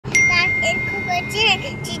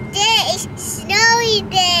Today is snowy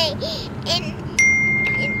day in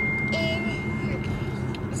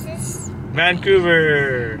is this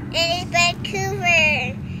Vancouver. in Vancouver,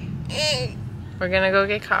 and We're gonna go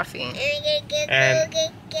get coffee. we're gonna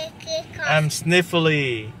get coffee. I'm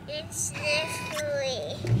sniffly. And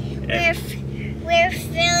sniffly. We're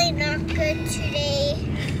feeling not good today.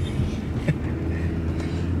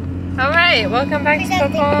 Alright, welcome back to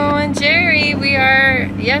Coco and Jerry. We are,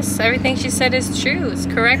 yes, everything she said is true. It's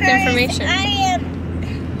correct information. I am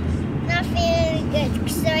not feeling good,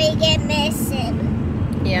 so I get medicine.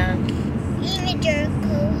 Yeah. Even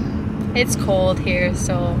Jericho. It's cold here,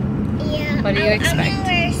 so Yeah. what do you expect? I'm gonna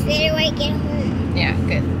wear a sweater when I get home. yeah,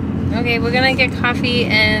 good. Okay, we're gonna get coffee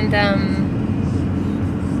and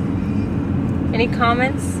any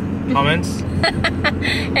comments? Comments?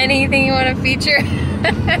 Anything you want to feature?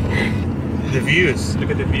 The views. Look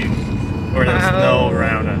at the views. Or the snow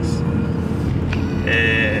around us.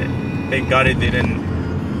 Thank God it didn't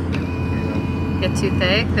Get too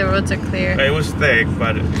thick? The roads are clear. It was thick,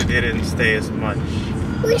 but it didn't stay as much.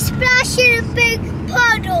 We splashed in a big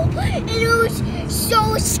puddle, and it was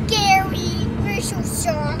so scary. We're so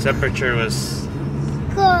soft. Temperature was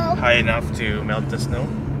Go. high enough to melt the snow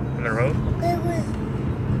on the road.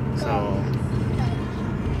 So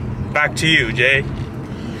back to you, Jay.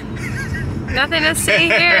 Nothing to say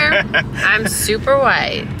here. I'm super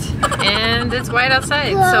white. And it's white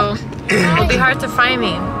outside, so it'll be hard to find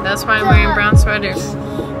me. That's why I'm wearing brown sweaters.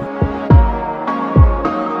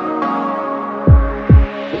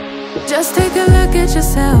 Just take a look at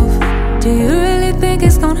yourself. Do you really think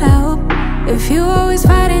it's gonna help if you always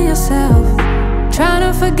fighting yourself, trying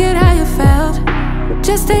to forget how you felt?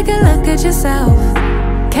 Just take a look at yourself.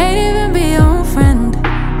 Can't even be your own friend,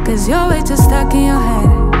 cause you're way too stuck in your head.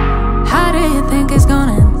 How do you think it's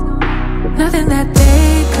gonna end? Nothing that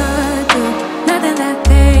they could do, nothing that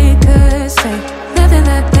they could say, nothing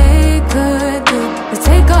that they could do to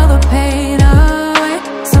take all the pain away.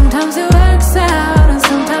 Sometimes it works out and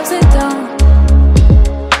sometimes it don't.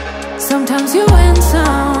 Sometimes you win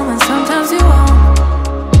some and sometimes you won't.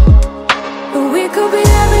 But we could be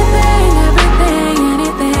everything, everything,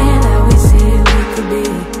 anything that we see we could be.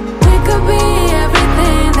 We could be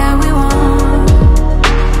everything that we want.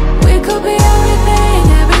 We could be everything,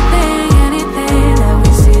 everything, anything that we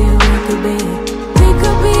see we could be. We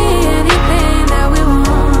could be anything that we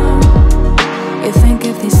want. You think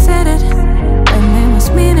if they said it, then they must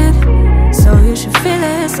mean it. So you should feel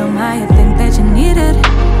it, somehow you think that you need it.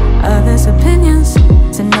 Others' opinions,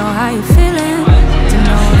 to know how you're feeling, to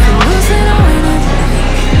know if you're losing or winning.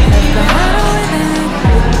 Left behind or within it.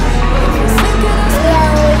 If you're sinking or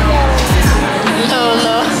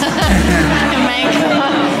Lolo.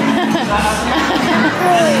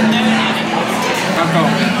 Coco,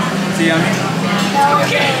 see you.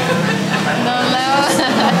 Lolo.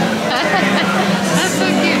 That's so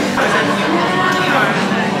cute.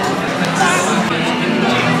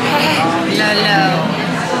 Lolo.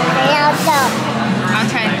 I'll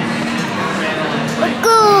try.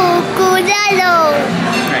 Yellow.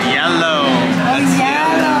 Yellow. Oh,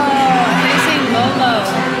 yellow. They say Lolo.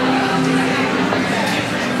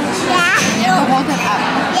 You have to hold it up.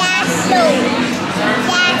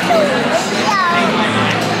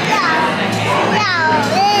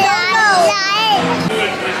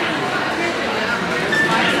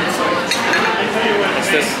 What's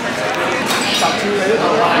this?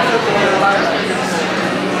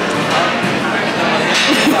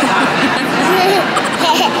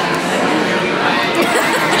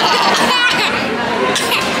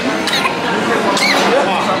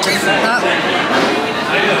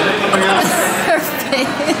 Her face.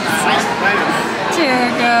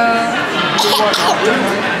 Jericho.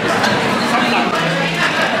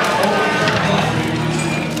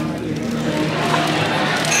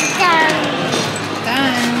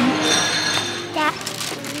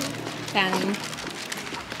 Done.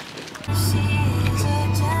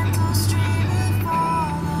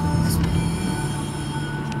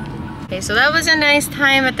 Okay, so that was a nice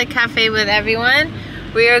time at the cafe with everyone.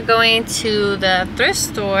 We are going to the thrift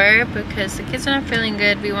store because the kids are not feeling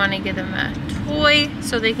good. We want to give them a toy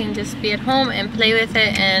so they can just be at home and play with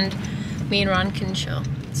it, and me and Rhon can chill.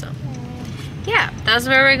 So yeah, that's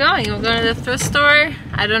where we're going. We're going to the thrift store.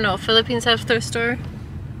 I don't know, Philippines have thrift store.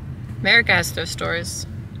 America has thrift stores.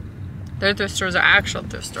 Their thrift stores are actual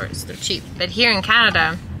thrift stores. They're cheap. But here in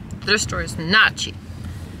Canada, thrift store is not cheap.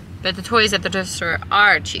 But the toys at the thrift store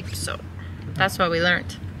are cheap, so that's what we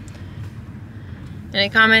learned. Any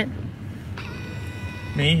comment?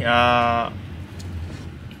 Me? No,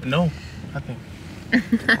 nothing.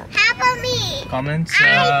 How about me? Comments?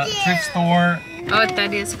 I do. Thrift store, Oh,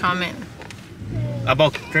 that is comment.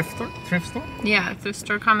 About thrift store? Thrift store? Yeah, thrift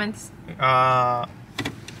store comments. They're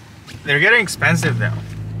getting expensive now.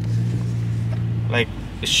 Like,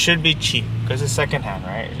 it should be cheap because it's secondhand,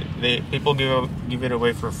 right? People give it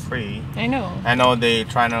away for free. I know. I know they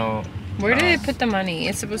try to. Where do they put the money?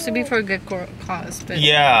 It's supposed to be for a good cause, but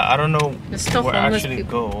yeah, I don't know there's still where homeless actually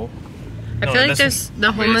people. go. I feel like there's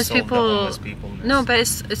the homeless people. This. No, but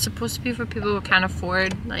it's supposed to be for people who can't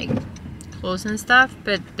afford like clothes and stuff,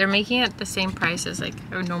 but they're making it the same price as like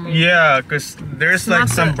a normal. Yeah, because there's like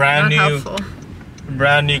some brand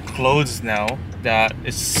new clothes now that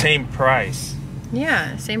is same price.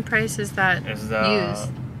 Yeah, same price as that as the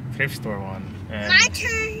used thrift store one. And my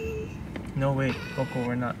turn. no, wait, Coco,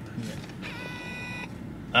 we're not done yet.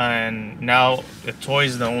 And now the toy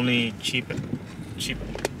is the only cheap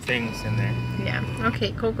things in there. Yeah.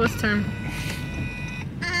 Okay, Coco's turn.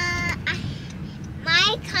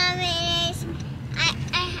 My comment is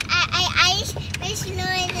I miss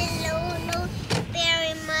Lolo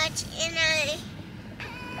very much, and I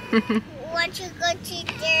want to go to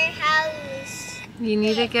their house. You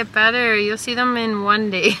need to get better. You'll see them in one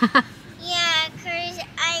day. Yeah, cause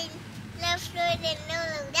I love Lolo and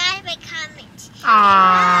Lolo. That's my comment.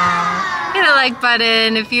 Aww. Hit a like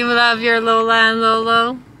button if you love your Lola and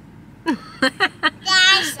Lolo.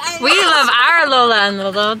 We love our Lola and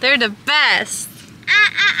Lolo. They're the best.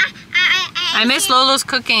 I miss Lolo's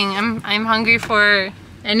cooking. I'm hungry for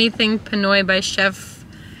anything Pinoy by Chef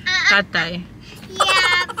Tatay.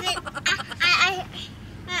 Yeah, but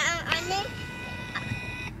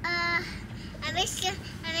I miss you.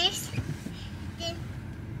 Did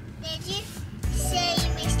you say you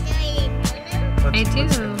missed Lolo? I do.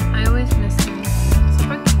 I always miss them. It's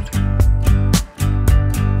okay.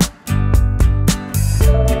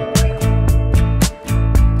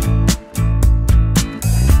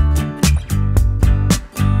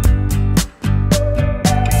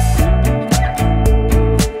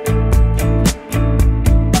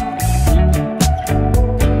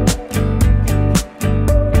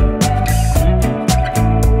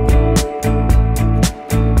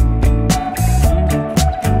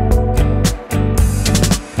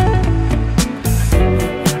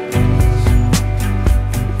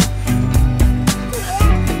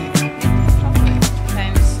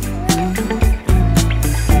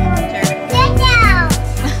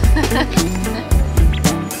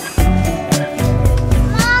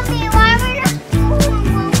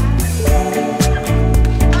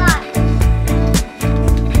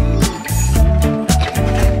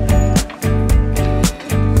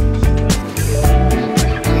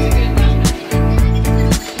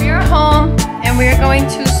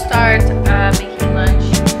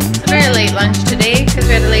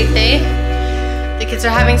 Are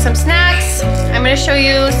having some snacks. I'm going to show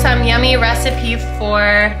you some yummy recipe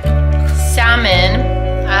for salmon,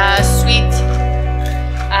 sweet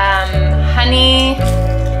honey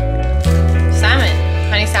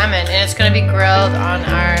salmon, and it's going to be grilled on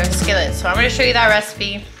our skillet. So I'm going to show you that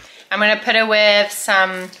recipe. I'm going to put it with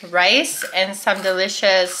some rice and some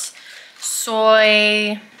delicious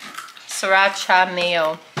soy sriracha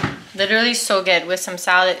mayo. Literally so good with some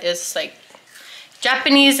salad. It's like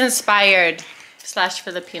Japanese inspired /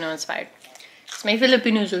 Filipino inspired. So my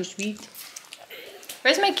Filipinos are sweet.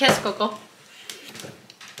 Where's my kiss, Coco?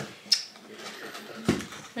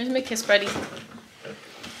 Where's my kiss, buddy?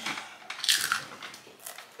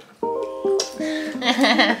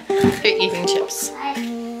 They're eating chips.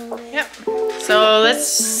 Yep. So let's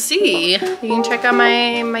see. You can check out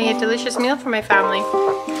my delicious meal for my family.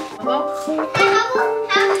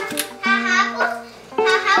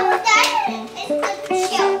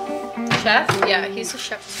 Chef? Yeah, he's a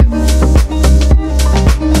chef too.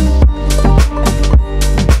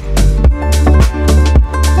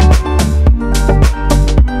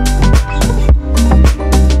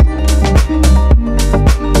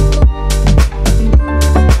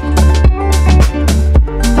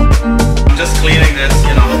 I'm just cleaning this,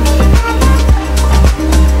 you know,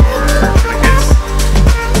 for the kids.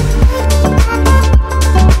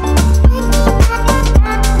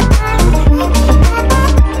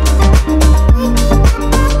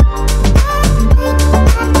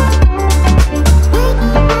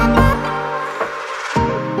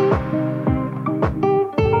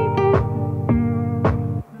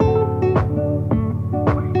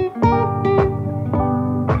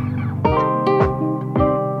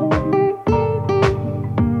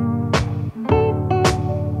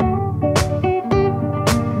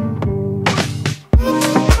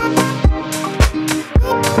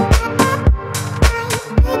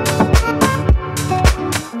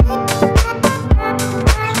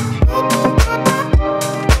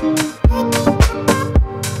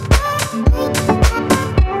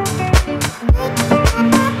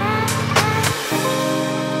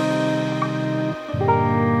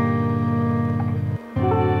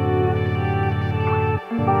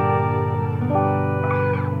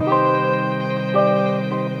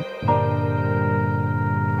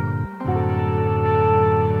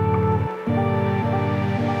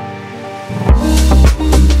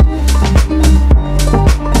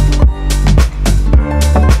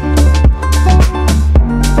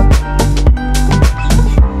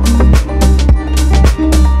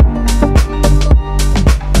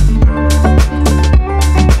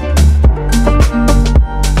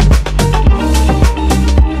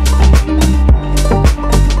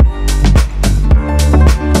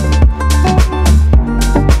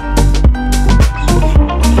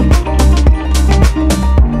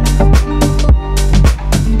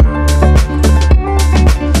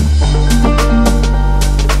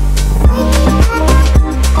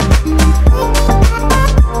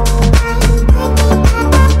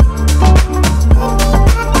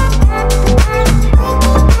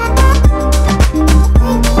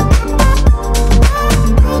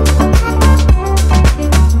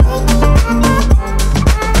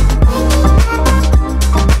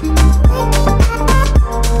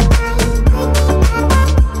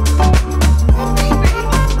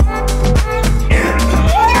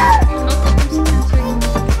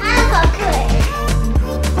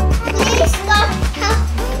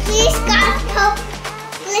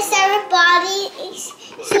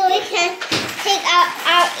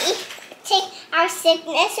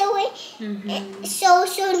 So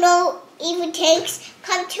no evil things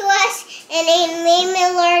come to us, and they made me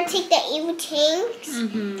learn to take the evil things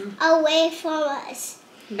away from us.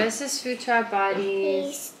 Best is food to our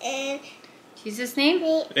bodies. And Jesus' name?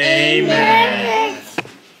 Amen.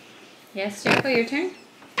 Yes, Jericho, your turn.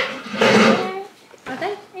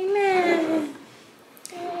 Okay. Amen.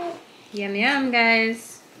 Yum yum,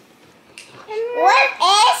 guys. What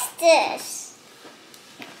is this?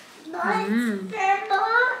 Mm.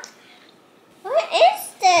 What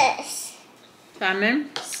is this? Salmon.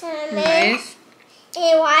 Salmon. Rice.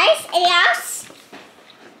 And rice. And else?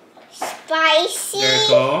 Spicy.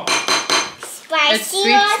 Jericho. Spicy. It's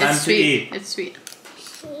sweet. one. Time It's to sweet. eat. It's sweet.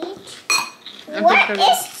 Sweet. Okay, What Coco.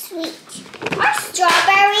 is sweet? Or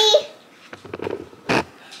strawberry?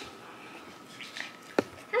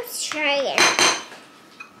 Let's try it.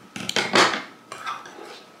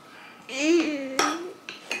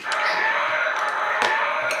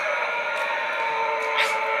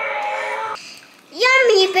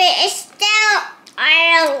 Yummy, but it's still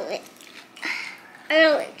I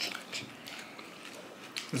don't like it.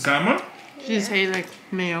 The salmon? She just ate like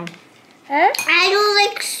mayo. Huh? I don't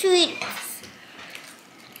like sweets.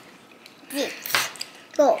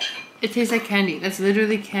 Go. It tastes like candy. That's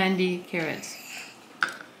literally candy carrots.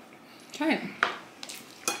 Try it.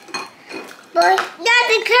 But not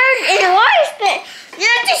the carrot and rice, but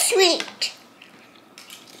not the sweet.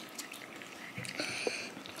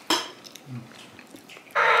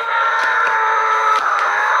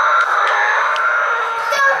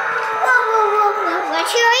 What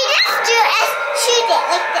should we just do is shoot it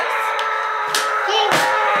like this. Okay,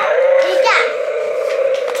 like that.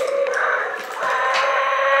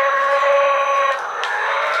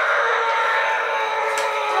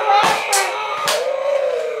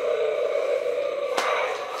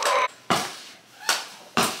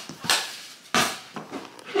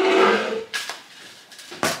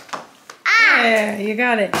 Yeah, you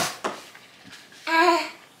got it. But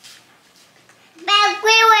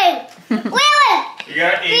wait. You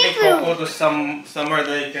gotta eat the Coco to somewhere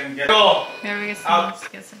that you can get. Go! Here we get Out. some.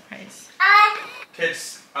 Get some rice.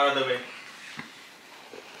 Kids, out of the way.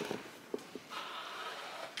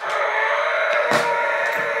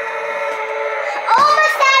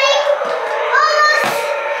 Almost, Daddy. Almost.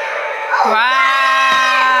 Oh,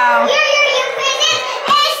 Wow! you finished.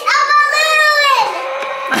 It's a balloon.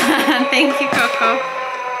 Thank you, Coco.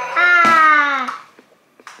 Ah.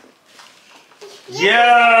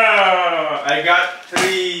 Yeah! I got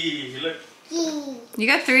 3. Look. You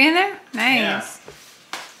got 3 in there? Nice.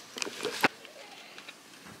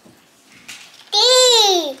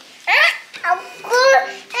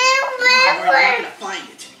 Find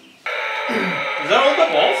it. Is that all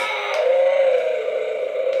the balls?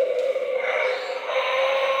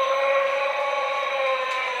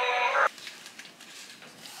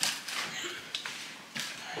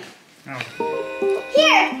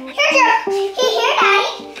 Here,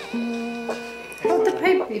 Daddy. Hold the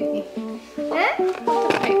pipe, baby. Huh?